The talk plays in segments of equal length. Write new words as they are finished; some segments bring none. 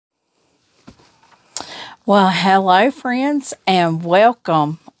Well, hello friends, and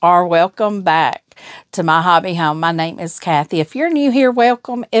welcome back to My Hobby Home. My name is Cathy. If you're new here,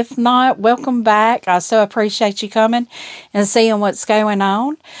 welcome. If not, welcome back. I so appreciate you coming and seeing what's going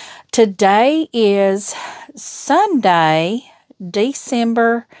on. Today is Sunday,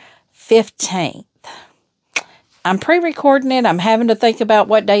 December 15th. I'm pre-recording it. I'm having to think about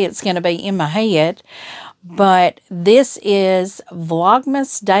what day it's going to be in my head. But this is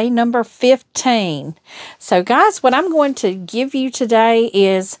Vlogmas day number 15. So guys, what I'm going to give you today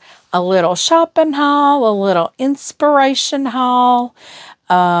is a little shopping haul, a little inspiration haul,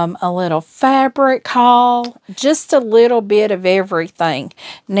 a little fabric haul, just a little bit of everything.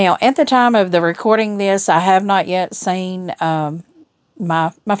 Now, at the time of the recording this, I have not yet seen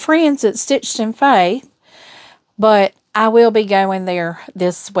my friends at Stitched in Faith, but I will be going there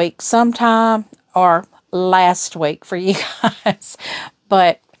this week sometime, or last week for you guys,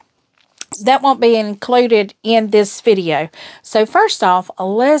 but that won't be included in this video. So first off,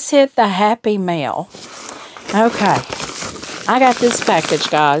 let's hit the happy mail. Okay, I got this package,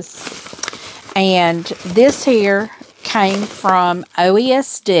 guys, and this here came from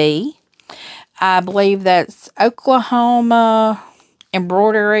OESD. I believe that's Oklahoma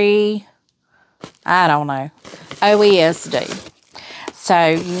Embroidery, I don't know, OESD. So,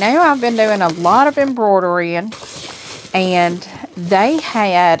 you know, I've been doing a lot of embroidering, and they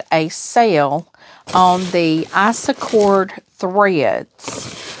had a sale on the Isacord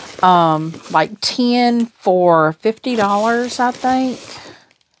threads. Like 10 for $50, I think.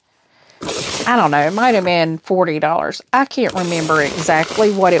 I don't know, it might have been $40. I can't remember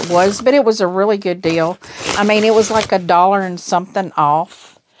exactly what it was, but it was a really good deal. I mean, it was like $1 and something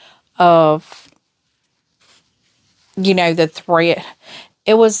off of, you know, the thread.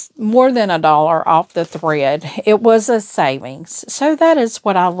 It was more than $1 off the thread. It was a savings. So that is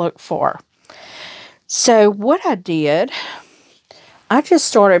what I look for. So what I did, I just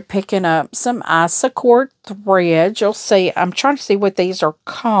started picking up some Isacord threads. You'll see, I'm trying to see what these are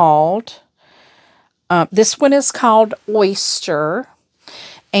called. This one is called Oyster.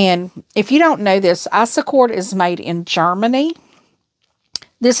 And if you don't know this, Isacord is made in Germany.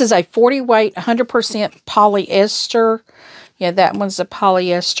 This is a 40 weight, 100% polyester. Yeah, that one's a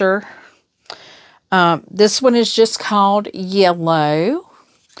polyester. This one is just called Yellow.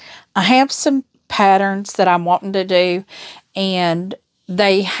 I have some patterns that I'm wanting to do, and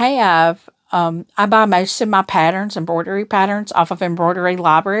they have, I buy most of my patterns, embroidery patterns, off of Embroidery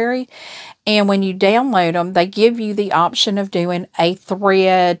Library. And when you download them, they give you the option of doing a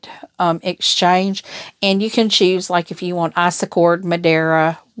thread exchange. And you can choose, like, if you want Isacord,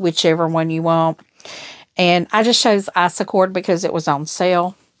 Madeira, whichever one you want. And I just chose Isacord because it was on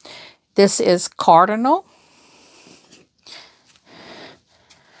sale. This is Cardinal.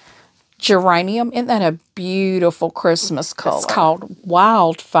 Geranium. Isn't that a beautiful Christmas color? It's called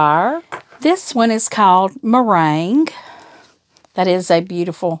Wildfire. This one is called Meringue. That is a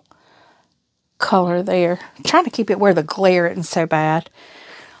beautiful color there. I'm trying to keep it where the glare isn't so bad.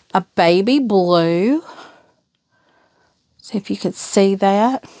 A Baby Blue. See if you could see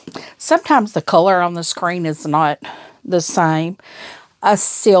that. Sometimes the color on the screen is not the same. A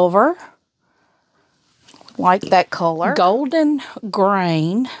Silver. Like that color. Golden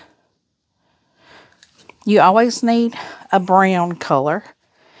Grain. You always need a brown color.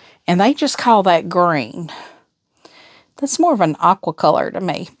 And they just call that green. That's more of an aqua color to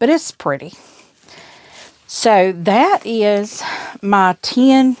me, but it's pretty. So that is my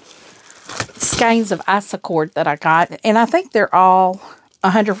 10 skeins of Isacord that I got. And I think they're all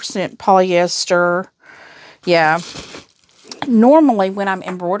 100% polyester. Yeah. Normally when I'm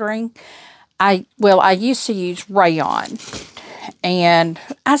embroidering, I used to use rayon. And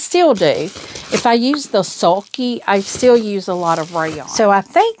I still do. If I use the sulky, I still use a lot of rayon. So I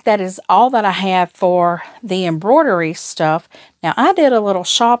think that is all that I have for the embroidery stuff. Now, I did a little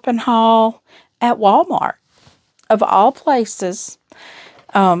shopping haul at Walmart, of all places.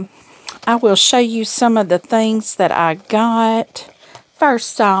 I will show you some of the things that I got.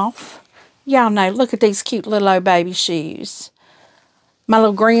 First off, y'all know, look at these cute little old baby shoes. My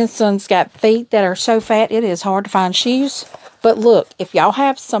little grandson's got feet that are so fat, it is hard to find shoes. But look, if y'all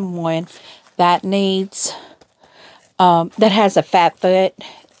have someone that needs, that has a fat foot,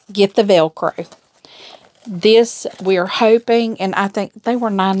 get the Velcro. This, we're hoping, and I think they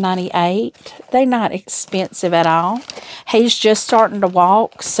were $9.98. They're not expensive at all. He's just starting to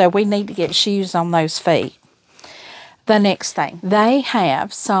walk, so we need to get shoes on those feet. The next thing, they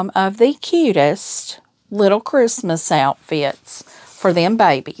have some of the cutest little Christmas outfits for them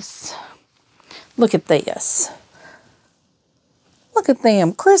babies. Look at this. Look at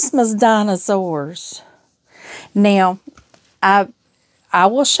them Christmas dinosaurs. Now, I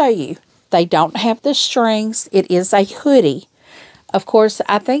will show you. They don't have the strings. It is a hoodie. Of course,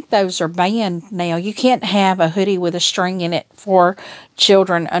 I think those are banned now. You can't have a hoodie with a string in it for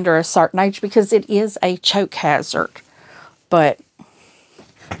children under a certain age because it is a choke hazard. But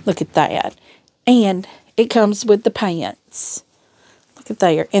look at that. And it comes with the pants. Look at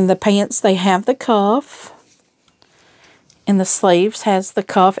there. In the pants, they have the cuff. And the sleeves has the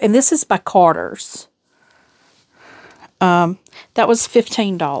cuff. And this is by Carter's. That was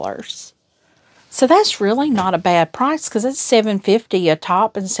 $15. So that's really not a bad price because it's $7.50 a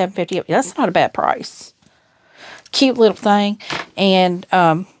top and $7.50. That's not a bad price. Cute little thing. And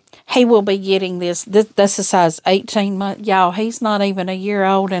he will be getting this. That's a size 18 month. Y'all, he's not even a year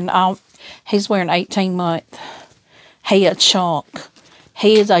old and he's wearing 18 month. He a chunk.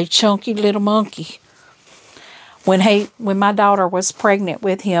 He is a chunky little monkey. When my daughter was pregnant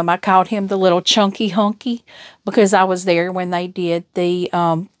with him, I called him the little chunky hunky because I was there when they did the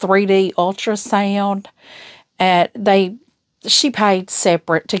 3D ultrasound. She paid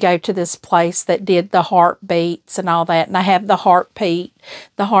separate to go to this place that did the heartbeats and all that. And I have the heartbeat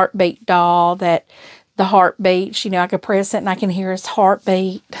doll that the heartbeats, I could press it and I can hear his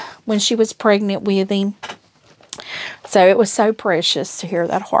heartbeat when she was pregnant with him. So it was so precious to hear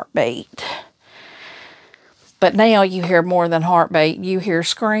that heartbeat. But now you hear more than heartbeat. You hear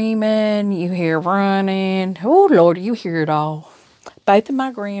screaming. You hear running. Oh, Lord, you hear it all. Both of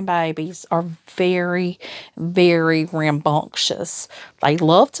my grandbabies are very, very rambunctious. They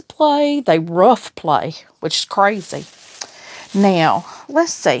love to play. They rough play, which is crazy. Now,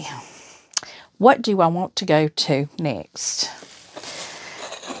 let's see. What do I want to go to next?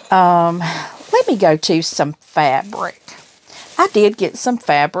 Let me go to some fabric. I did get some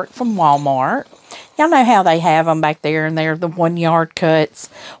fabric from Walmart. Y'all know how they have them back there, and they're the 1 yard cuts.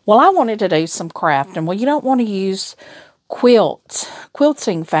 Well, I wanted to do some crafting. Well, you don't want to use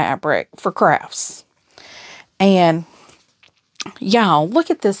quilting fabric for crafts. And y'all,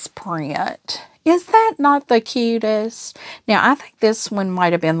 look at this print. Is that not the cutest? Now, I think this one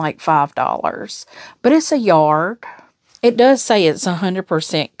might have been like $5, but it's a yard. It does say it's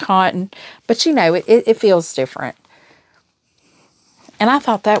 100% cotton, but it feels different. And I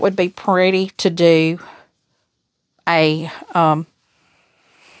thought that would be pretty to do a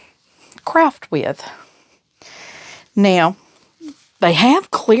craft with. Now, they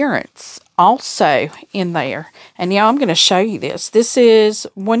have clearance also in there. And yeah, I'm going to show you this. This is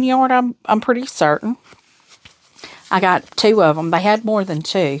 1 yard, I'm pretty certain. I got 2 of them. They had more than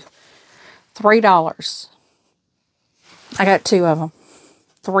 2. $3. I got 2 of them.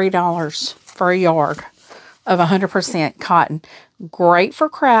 $3 for a yard of 100% cotton. Great for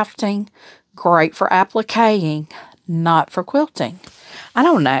crafting, great for appliquing, not for quilting. I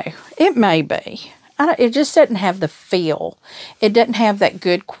don't know. It may be. It just doesn't have the feel. It doesn't have that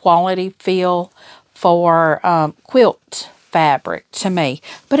good quality feel for quilt fabric to me.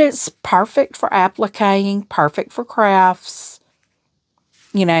 But it's perfect for appliquing, perfect for crafts.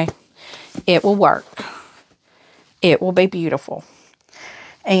 It will work. It will be beautiful.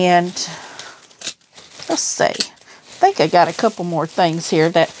 And let's see. I think I got a couple more things here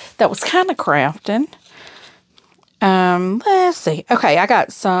that was kind of crafting. Let's see. Okay, I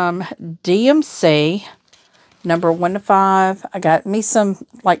got some DMC, number 1 to 5. I got me some,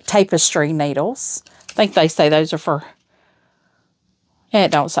 like, tapestry needles. I think they say those are for,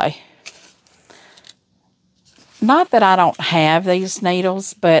 it don't say. Not that I don't have these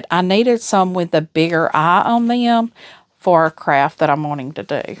needles, but I needed some with a bigger eye on them for a craft that I'm wanting to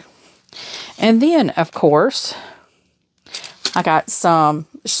do. And then, of course, I got some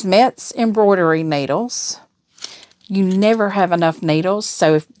Smith's embroidery needles. You never have enough needles,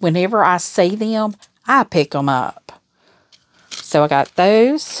 so whenever I see them, I pick them up. So I got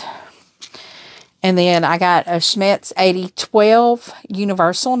those. And then I got a Schmetz 8012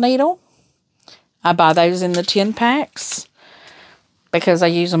 universal needle. I buy those in the 10 packs because I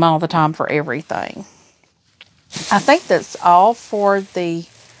use them all the time for everything. I think that's all for the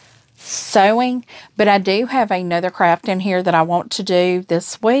sewing, but I do have another craft in here that I want to do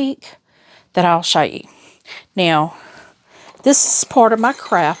this week that I'll show you. Now, this is part of my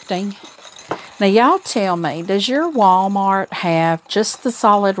crafting. Now, y'all tell me, does your Walmart have just the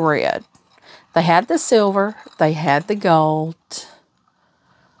solid red? They had the silver, they had the gold.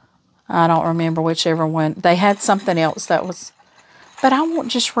 I don't remember whichever one. They had something else that was, but I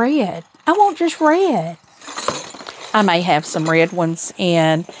want just red. I want just red. I may have some red ones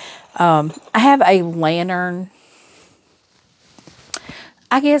in. I have a lantern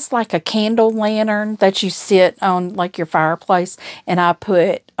I guess like a candle lantern that you sit on like your fireplace, and I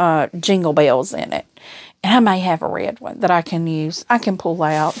put jingle bells in it. And I may have a red one that I can use. I can pull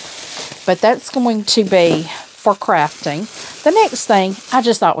out. But that's going to be for crafting. The next thing I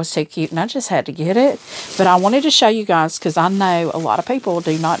just thought was too cute, and I just had to get it. But I wanted to show you guys because I know a lot of people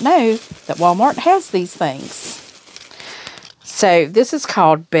do not know that Walmart has these things. So this is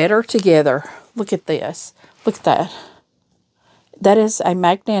called Better Together. Look at this. Look at that. That is a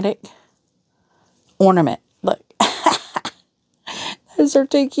magnetic ornament. Look. Those are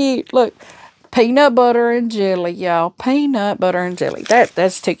too cute. Look. Peanut butter and jelly, y'all. Peanut butter and jelly.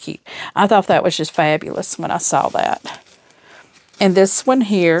 That's too cute. I thought that was just fabulous when I saw that. And this one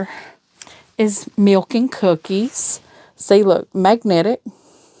here is milk and cookies. See, look, magnetic.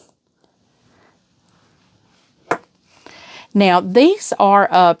 Now, these are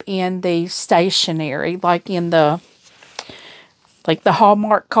up in the stationery, like in the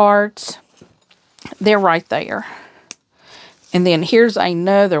Hallmark cards. They're right there. And then here's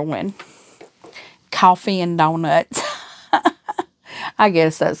another one. Coffee and donuts. I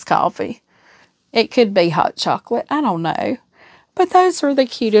guess that's coffee. It could be hot chocolate. I don't know. But those are the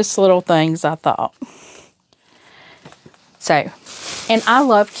cutest little things, I thought. So, and I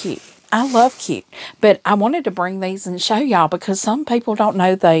love cute. I love cute. But I wanted to bring these and show y'all because some people don't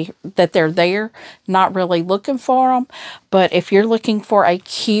know that they're there, not really looking for them. But if you're looking for a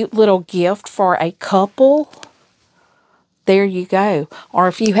cute little gift for a couple, there you go. Or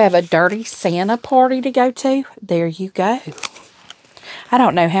if you have a dirty Santa party to go to, there you go. I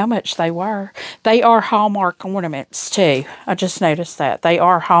don't know how much they were. They are Hallmark ornaments too. I just noticed that. They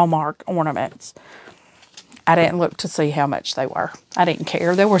are Hallmark ornaments. I didn't look to see how much they were. I didn't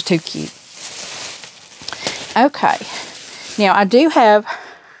care. They were too cute. Okay. Now I do have...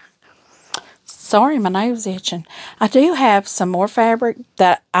 Sorry, my nose itching. I do have some more fabric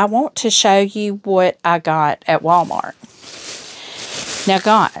that I want to show you what I got at Walmart. Now,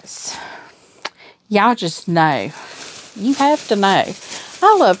 guys, y'all just know. You have to know.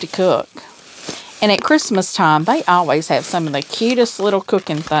 I love to cook. And at Christmas time, they always have some of the cutest little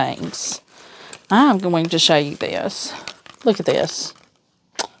cooking things. I'm going to show you this. Look at this.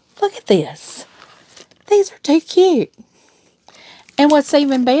 Look at this. These are too cute. And what's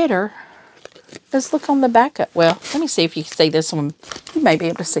even better is look on the back of... Well, let me see if you can see this one. You may be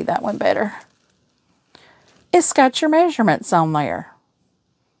able to see that one better. It's got your measurements on there.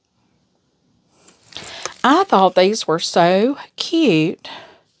 I thought these were so cute.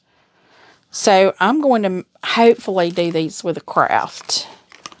 So I'm going to hopefully do these with a craft.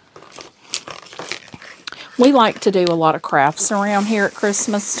 We like to do a lot of crafts around here at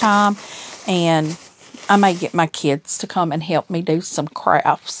Christmas time. And I may get my kids to come and help me do some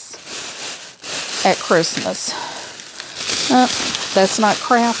crafts at Christmas. That's not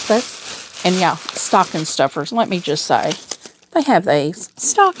craft. And yeah, stocking stuffers. Let me just say. They have these.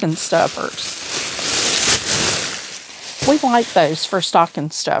 Stocking stuffers. We like those for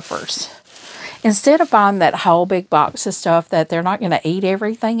stocking stuffers. Instead of buying that whole big box of stuff that they're not going to eat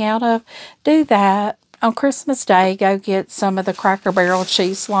everything out of, do that. On Christmas Day, go get some of the Cracker Barrel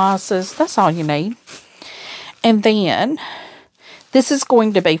cheese slices. That's all you need. And then, this is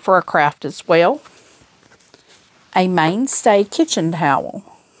going to be for a craft as well. A mainstay kitchen towel.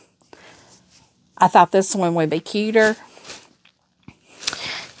 I thought this one would be cuter.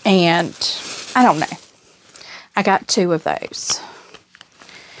 And, I don't know. I got 2 of those.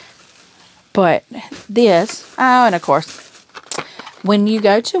 But this, oh, and of course, when you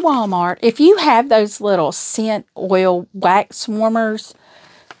go to Walmart, if you have those little scent oil wax warmers,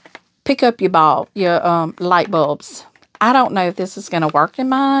 pick up your light bulbs. I don't know if this is going to work in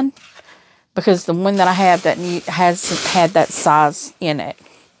mine because the one that I have hasn't had that size in it.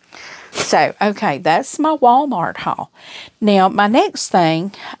 So, okay, that's my Walmart haul. Now, my next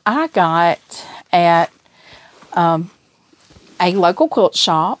thing I got at a local quilt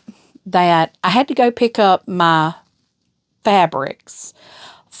shop that I had to go pick up my fabrics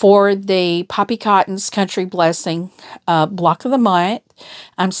for the Poppy Cotton's Country Blessing block of the month.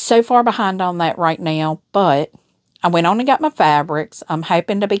 I'm so far behind on that right now, but I went on and got my fabrics. I'm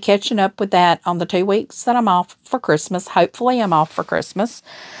hoping to be catching up with that on the 2 weeks that I'm off for Christmas. Hopefully I'm off for Christmas.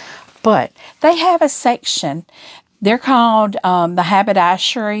 But they have a section. They're called the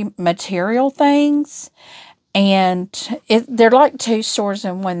haberdashery material things. And they're like 2 stores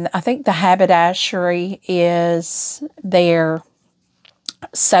in one. I think the haberdashery is their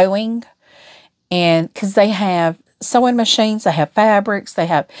sewing. And because they have sewing machines, they have fabrics,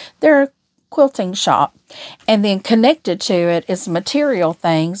 they're quilting shop. And then connected to it is material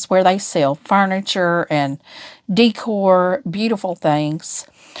things where they sell furniture and decor, beautiful things.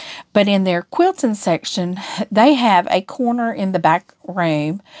 But in their quilting section, they have a corner in the back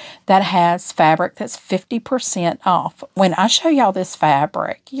room that has fabric that's 50% off. When I show y'all this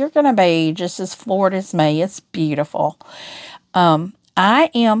fabric, you're going to be just as floored as me. It's beautiful.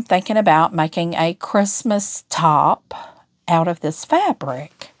 I am thinking about making a Christmas top out of this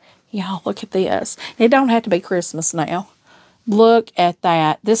fabric. Y'all, look at this. It don't have to be Christmas now. Look at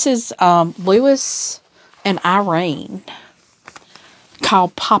that. This is Lewis and Irene,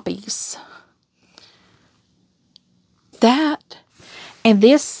 called Poppies. That, and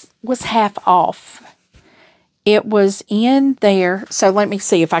this was half off. It was in there. So let me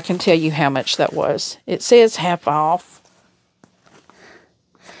see if I can tell you how much that was. It says half off.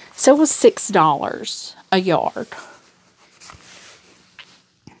 So it was $6 a yard.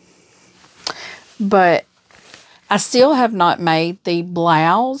 But I still have not made the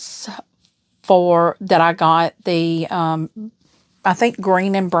blouse for that I got the I think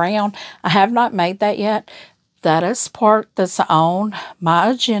green and brown. I have not made that yet. That is part that's on my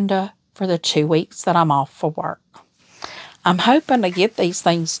agenda for the 2 weeks that I'm off for work. I'm hoping to get these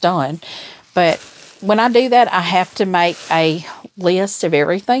things done. But when I do that, I have to make a list of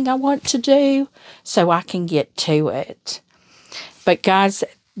everything I want to do so I can get to it. But guys,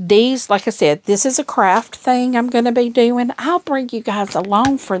 these, like I said, this is a craft thing I'm going to be doing. I'll bring you guys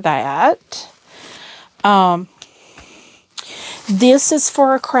along for that. This is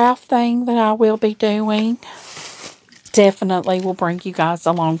for a craft thing that I will be doing. Definitely will bring you guys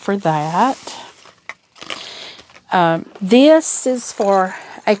along for that. This is for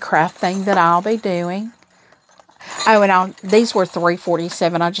a craft thing that I'll be doing. Oh, and these were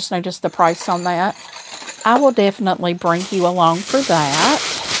 $3.47. I just noticed the price on that. I will definitely bring you along for that.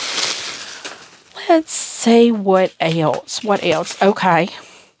 Let's see what else. What else? Okay.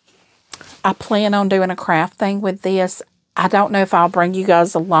 I plan on doing a craft thing with this. I don't know if I'll bring you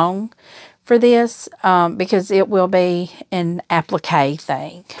guys along for this because it will be an applique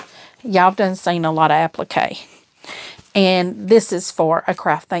thing. Y'all done seen a lot of applique. And this is for a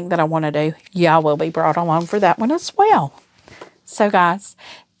craft thing that I want to do. Y'all will be brought along for that one as well. So guys,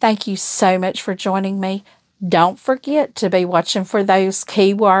 thank you so much for joining me. Don't forget to be watching for those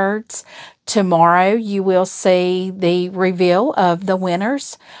keywords. Tomorrow you will see the reveal of the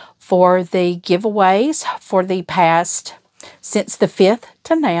winners for the giveaways for the past, since the 5th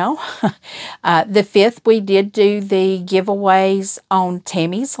to now. The 5th, we did do the giveaways on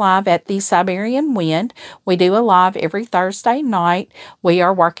Tammy's Live at the Siberian Wind. We do a live every Thursday night. We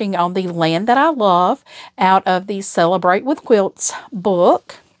are working on the Land That I Love out of the Celebrate with Quilts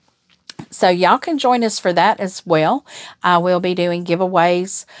book. So y'all can join us for that as well. I will be doing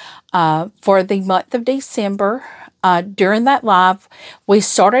giveaways for the month of December. During that live, we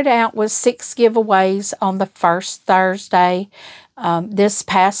started out with 6 giveaways on the first Thursday. This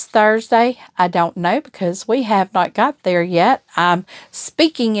past Thursday, I don't know because we have not got there yet. I'm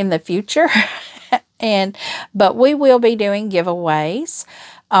speaking in the future, but we will be doing giveaways,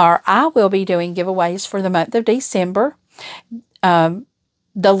 or I will be doing giveaways for the month of December.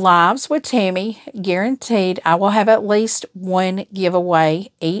 The lives with Tammy, guaranteed, I will have at least one giveaway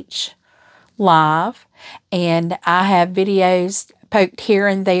each live. And I have videos poked here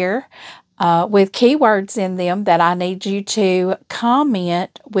and there with keywords in them that I need you to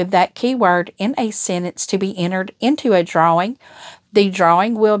comment with that keyword in a sentence to be entered into a drawing. The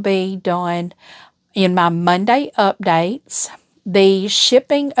drawing will be done in my Monday updates. The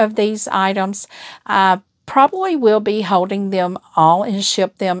shipping of these items, I probably will be holding them all and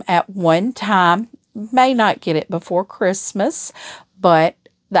ship them at one time. May not get it before Christmas, but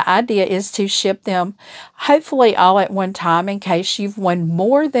the idea is to ship them hopefully all at one time in case you've won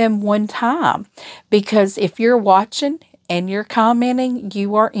more than one time. Because if you're watching and you're commenting,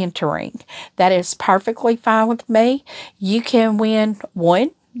 you are entering. That is perfectly fine with me. You can win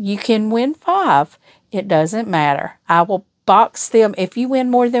 1, you can win 5. It doesn't matter. I will box them. If you win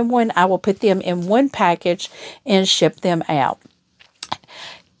more than 1, I will put them in one package and ship them out.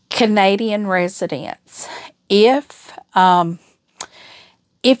 Canadian residents. If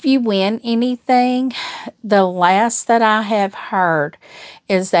you win anything, the last that I have heard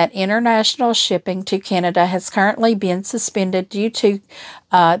is that international shipping to Canada has currently been suspended due to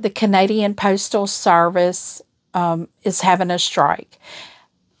the Canadian Postal Service is having a strike.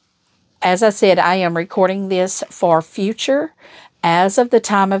 As I said, I am recording this for future. As of the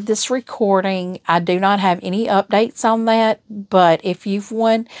time of this recording, I do not have any updates on that, but if you've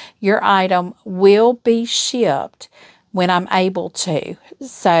won, your item will be shipped when I'm able to.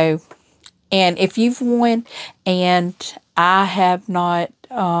 So And if you've won and I have not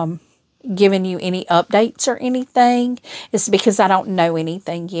given you any updates or anything, it's because I don't know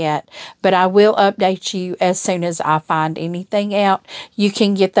anything yet. But I will update you as soon as I find anything out. You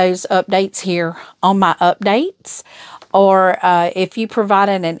can get those updates here on my updates. Or if you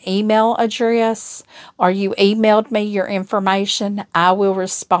provided an email address or you emailed me your information, I will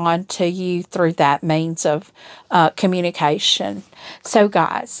respond to you through that means of communication. So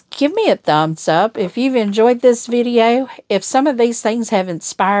guys, give me a thumbs up if you've enjoyed this video. If some of these things have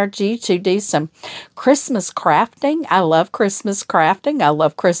inspired you to do some Christmas crafting. I love Christmas crafting. I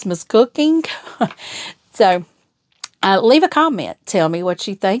love Christmas cooking. So leave a comment. Tell me what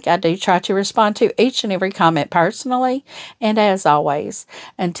you think. I do try to respond to each and every comment personally. And as always,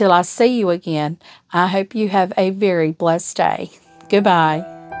 until I see you again, I hope you have a very blessed day.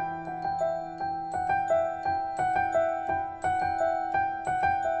 Goodbye.